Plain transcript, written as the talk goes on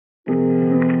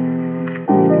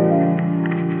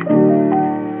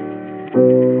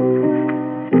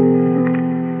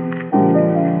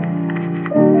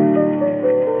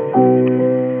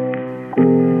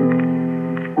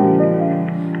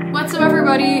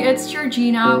it's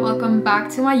Georgina. Welcome back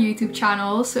to my YouTube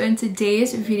channel. So in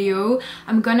today's video,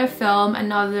 I'm gonna film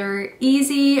another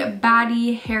easy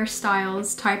baddie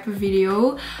hairstyles type of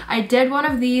video. I did one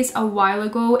of these a while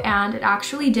ago and it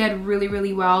actually did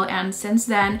really well, and since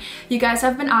then you guys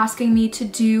have been asking me to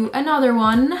do another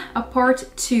one, a part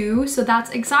 2. So that's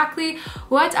exactly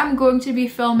what I'm going to be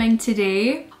filming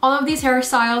today. All of these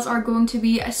hairstyles are going to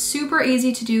be super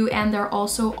easy to do and they're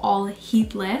also all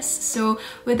heatless. So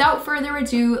without further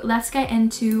ado, let's get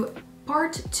into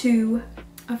part 2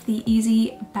 of the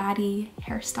easy baddie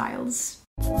hairstyles.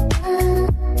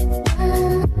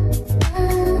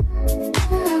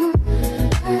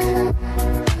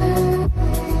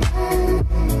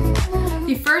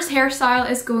 The first hairstyle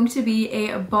is going to be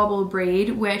a bubble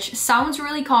braid, which sounds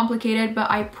really complicated, but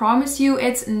I promise you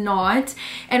it's not.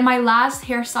 In my last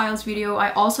hairstyles video,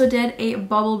 I also did a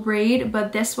bubble braid,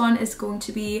 but this one is going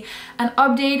to be an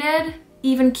updated,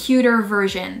 even cuter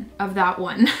version of that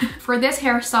one. For this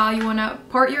hairstyle, you want to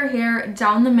part your hair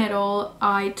down the middle.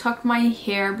 I tucked my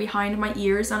hair behind my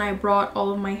ears and I brought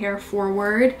all of my hair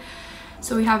forward.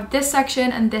 So we have this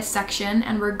section and this section,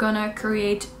 and we're gonna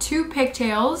create 2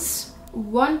 pigtails.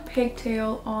 1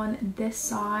 pigtail on this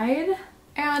side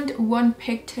and 1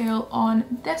 pigtail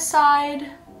on this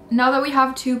side. Now that we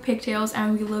have 2 pigtails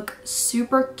and we look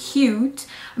super cute,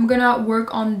 I'm gonna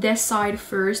work on this side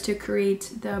first to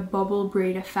create the bubble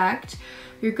braid effect.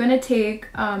 You're gonna take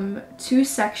 2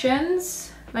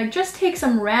 sections, like just take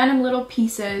some random little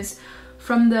pieces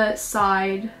from the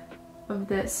side of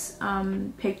this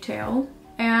pigtail,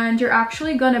 and you're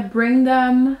actually gonna bring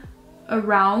them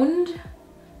around,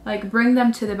 like bring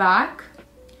them to the back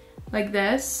like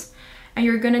this, and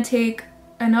you're gonna take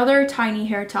another tiny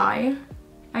hair tie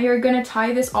and you're gonna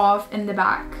tie this off in the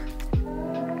back.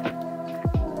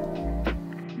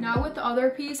 Now with the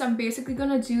other piece, I'm basically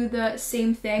gonna do the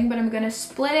same thing, but I'm gonna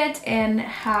split it in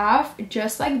half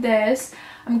just like this.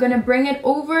 I'm gonna bring it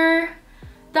over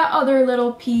that other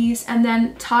little piece and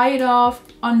then tie it off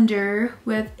under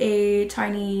with a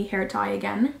tiny hair tie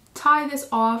again. Tie this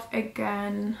off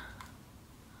again.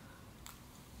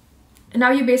 And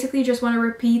now you basically just want to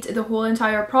repeat the whole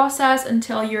entire process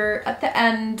until you're at the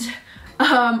end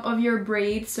of your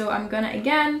braid. So I'm gonna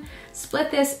again split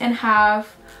this in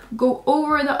half, go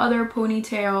over the other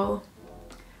ponytail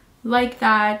like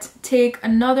that, take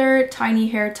another tiny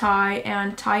hair tie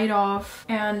and tie it off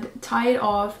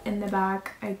in the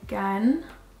back again.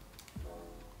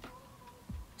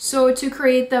 So to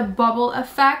create the bubble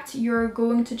effect, you're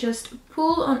going to just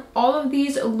pull on all of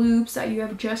these loops that you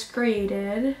have just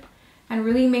created and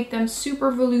really make them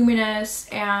super voluminous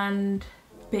and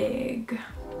big.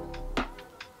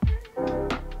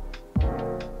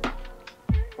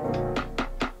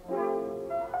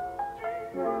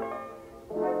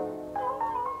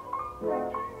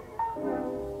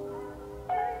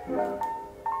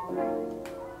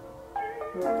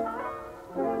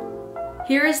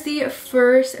 Here is the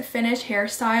first finished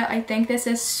hairstyle. I think this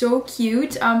is so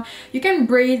cute. You can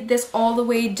braid this all the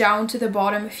way down to the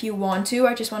bottom if you want to.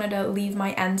 I just wanted to leave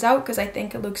my ends out because I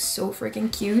think it looks so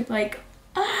freaking cute. Like,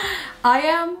 I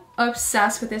am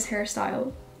obsessed with this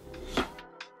hairstyle.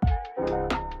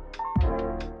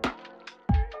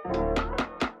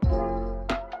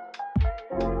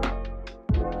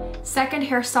 Second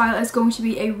hairstyle is going to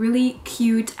be a really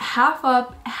cute half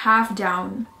up, half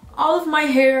down. All of my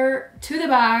hair to the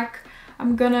back.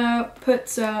 I'm gonna put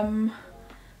some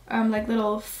like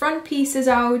little front pieces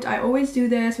out. I always do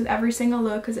this with every single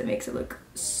look because it makes it look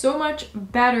so much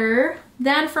better.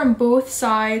 Then from both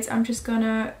sides, I'm just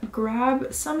gonna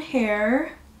grab some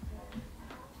hair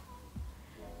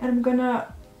and I'm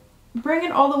gonna bring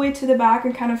it all the way to the back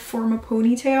and kind of form a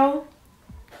ponytail.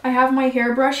 I have my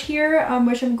hairbrush here,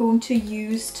 which I'm going to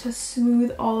use to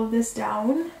smooth all of this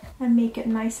down and make it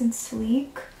nice and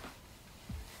sleek.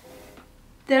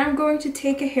 Then I'm going to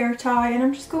take a hair tie and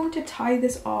I'm just going to tie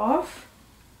this off.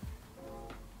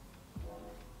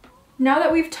 Now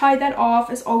that we've tied that off,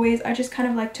 as always, I just kind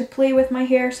of like to play with my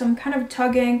hair. So I'm kind of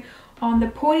tugging on the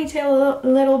ponytail a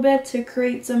little bit to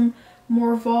create some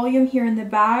more volume here in the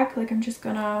back. Like I'm just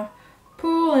gonna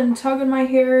pull and tug on my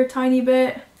hair a tiny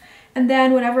bit. And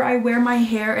then whenever I wear my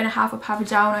hair in a half up, half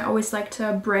down, I always like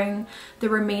to bring the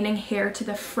remaining hair to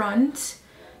the front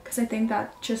because I think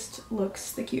that just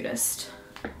looks the cutest.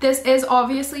 This is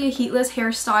obviously a heatless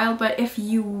hairstyle, but if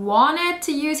you wanted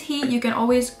to use heat, you can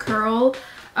always curl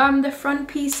the front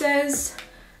pieces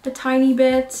a tiny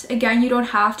bit. Again, you don't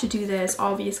have to do this,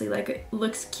 obviously, like it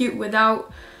looks cute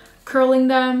without curling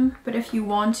them, but if you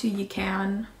want to, you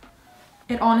can.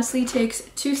 It honestly takes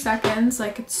 2 seconds,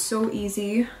 like it's so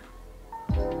easy.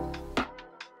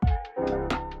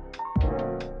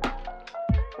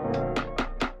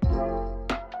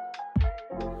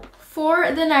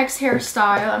 for the next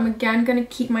hairstyle, I'm again gonna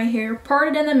keep my hair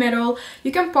parted in the middle.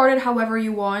 You can part it however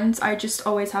you want. I just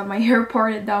always have my hair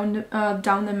parted down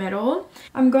the middle.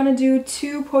 I'm gonna do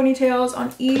 2 ponytails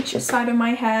on each side of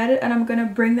my head, and I'm gonna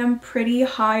bring them pretty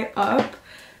high up.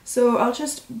 So I'll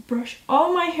just brush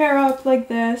all my hair up like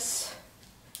this,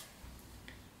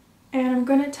 and I'm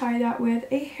gonna tie that with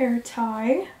a hair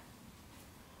tie.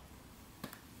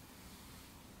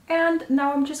 And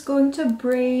now I'm just going to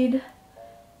braid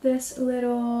this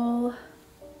little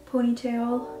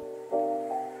ponytail.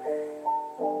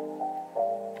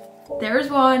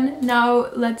 There's one. Now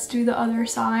let's do the other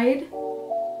side.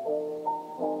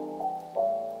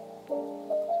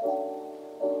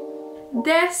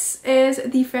 This is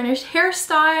the finished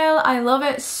hairstyle. I love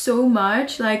it so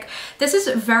much. Like, this is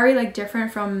very like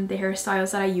different from the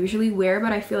hairstyles that I usually wear,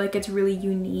 but I feel like it's really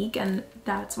unique and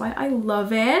that's why I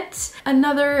love it.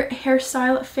 Another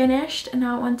hairstyle finished, and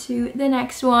now on to the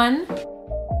next one.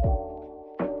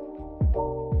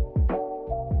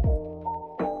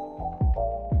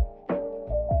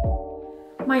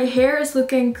 My hair is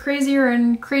looking crazier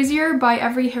and crazier by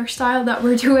every hairstyle that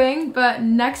we're doing, but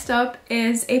next up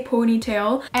is a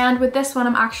ponytail. And with this one,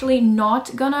 I'm actually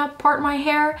not gonna part my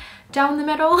hair down the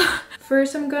middle.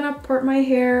 First, I'm gonna part my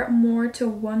hair more to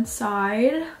one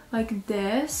side, like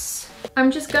this.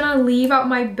 I'm just gonna leave out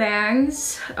my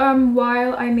bangs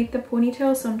while I make the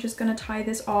ponytail, so I'm just gonna tie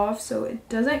this off so it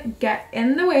doesn't get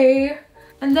in the way.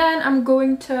 And then I'm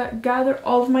going to gather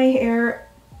all of my hair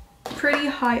pretty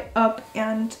high up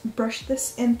and brush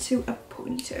this into a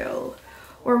ponytail,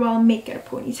 or well, make it a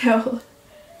ponytail.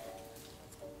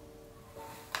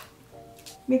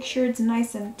 Make sure it's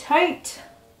nice and tight.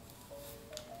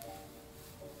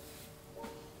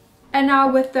 And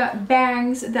now with the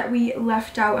bangs that we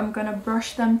left out, I'm gonna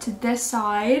brush them to this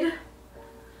side.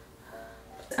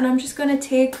 And I'm just gonna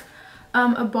take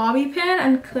a bobby pin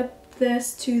and clip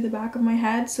this to the back of my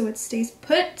head so it stays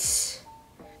put.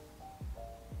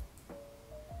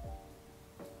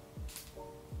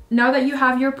 Now that you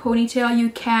have your ponytail, you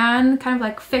can kind of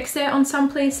like fix it on some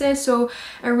places. So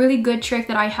a really good trick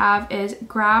that I have is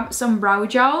grab some brow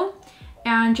gel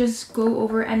and just go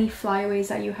over any flyaways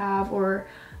that you have, or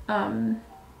kind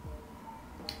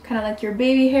of like your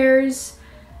baby hairs.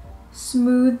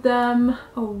 Smooth them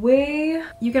away.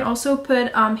 You can also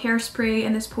put hairspray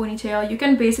in this ponytail. You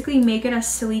can basically make it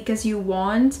as sleek as you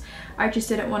want. I just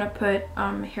didn't want to put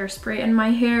hairspray in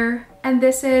my hair. And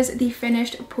this is the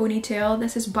finished ponytail.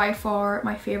 This is by far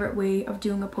my favorite way of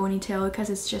doing a ponytail because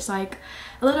it's just like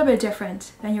a little bit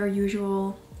different than your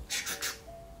usual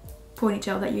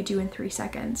ponytail that you do in 3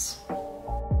 seconds.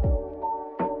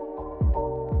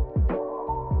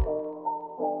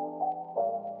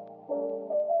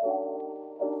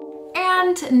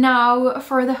 And now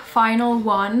for the final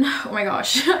one. Oh my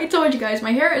gosh, I told you guys,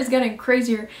 my hair is getting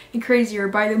crazier and crazier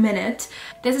by the minute.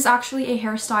 This is actually a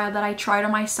hairstyle that I tried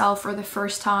on myself for the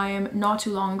first time not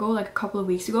too long ago, like a couple of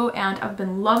weeks ago, and I've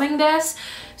been loving this.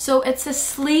 So it's a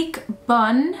sleek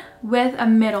bun with a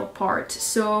middle part.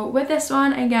 So with this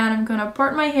one, again, I'm gonna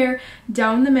part my hair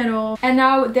down the middle. And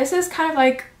now this is kind of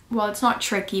like, well, it's not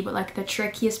tricky, but like the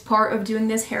trickiest part of doing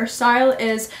this hairstyle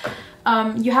is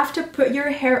you have to put your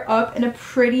hair up in a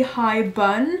pretty high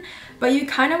bun, but you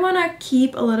kind of want to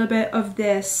keep a little bit of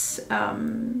this,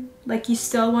 like you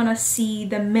still want to see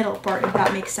the middle part, if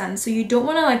that makes sense. So you don't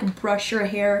want to like brush your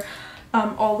hair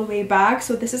all the way back.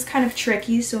 So this is kind of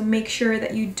tricky, so make sure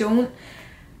that you don't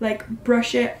like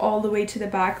brush it all the way to the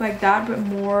back like that, but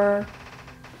more...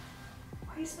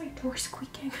 Why is my door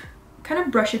squeaking? Kind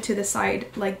of brush it to the side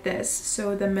like this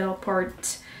so the middle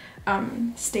part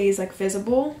stays like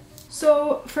visible.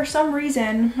 So for some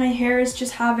reason, my hair is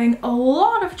just having a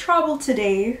lot of trouble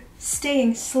today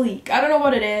staying sleek. I don't know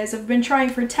what it is. I've been trying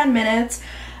for 10 minutes.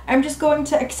 I'm just going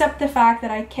to accept the fact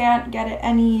that I can't get it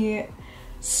any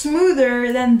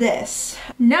smoother than this.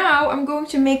 Now I'm going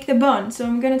to make the bun. So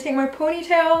I'm going to take my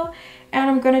ponytail and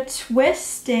I'm going to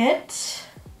twist it.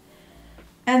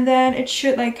 And then it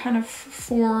should like kind of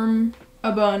form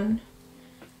a bun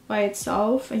by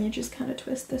itself. And you just kind of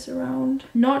twist this around.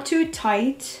 Not too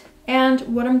tight. And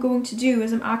what I'm going to do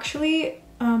is I'm actually,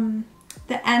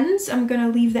 the ends, I'm gonna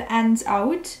leave the ends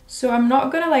out. So I'm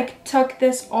not gonna like tuck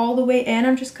this all the way in.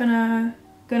 I'm just gonna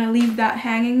leave that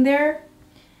hanging there.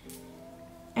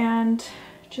 And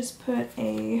just put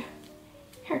a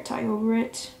hair tie over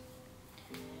it.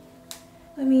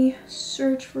 Let me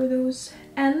search for those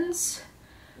ends.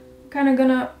 I'm kind of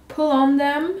gonna pull on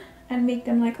them and make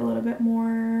them like a little bit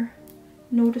more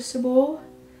noticeable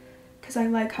because I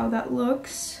like how that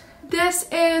looks. This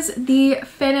is the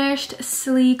finished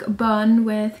sleek bun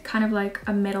with kind of like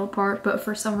a middle part, but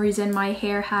for some reason my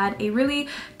hair had a really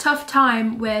tough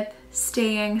time with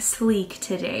staying sleek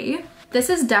today. This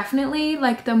is definitely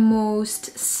like the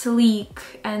most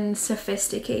sleek and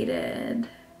sophisticated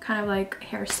kind of like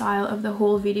hairstyle of the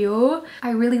whole video.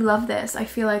 I really love this. I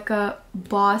feel like a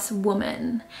boss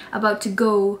woman about to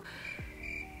go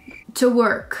to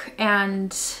work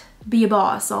and be a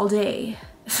boss all day.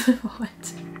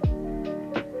 What?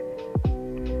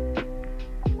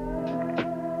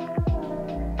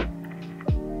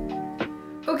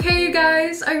 Okay, you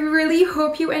guys, I really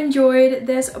hope you enjoyed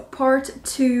this part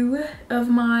 2 of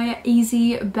my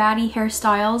easy baddie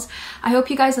hairstyles. I hope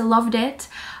you guys loved it.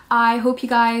 I hope you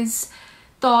guys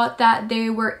thought that they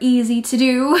were easy to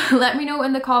do. Let me know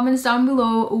in the comments down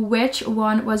below which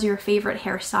one was your favorite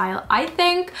hairstyle. I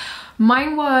think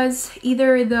mine was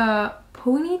either the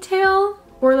ponytail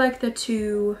or like the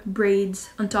 2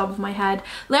 braids on top of my head.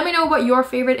 Let me know what your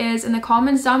favorite is in the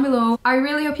comments down below. I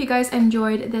really hope you guys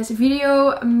enjoyed this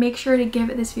video. Make sure to give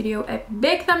this video a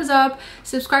big thumbs up,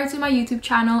 subscribe to my YouTube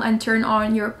channel and turn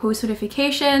on your post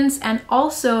notifications, and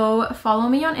also follow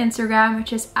me on Instagram,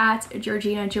 which is at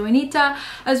Giorgina Juanita,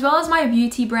 as well as my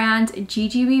beauty brand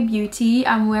gigibeebeauty.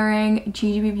 I'm wearing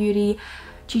gigibeebeauty,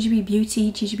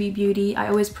 I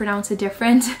always pronounce it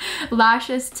different,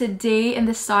 lashes today in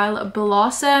the style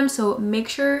Blossom, so make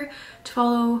sure to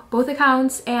follow both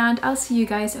accounts and I'll see you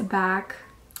guys back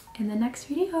in the next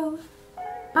video.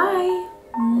 Bye!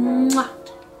 Mwah.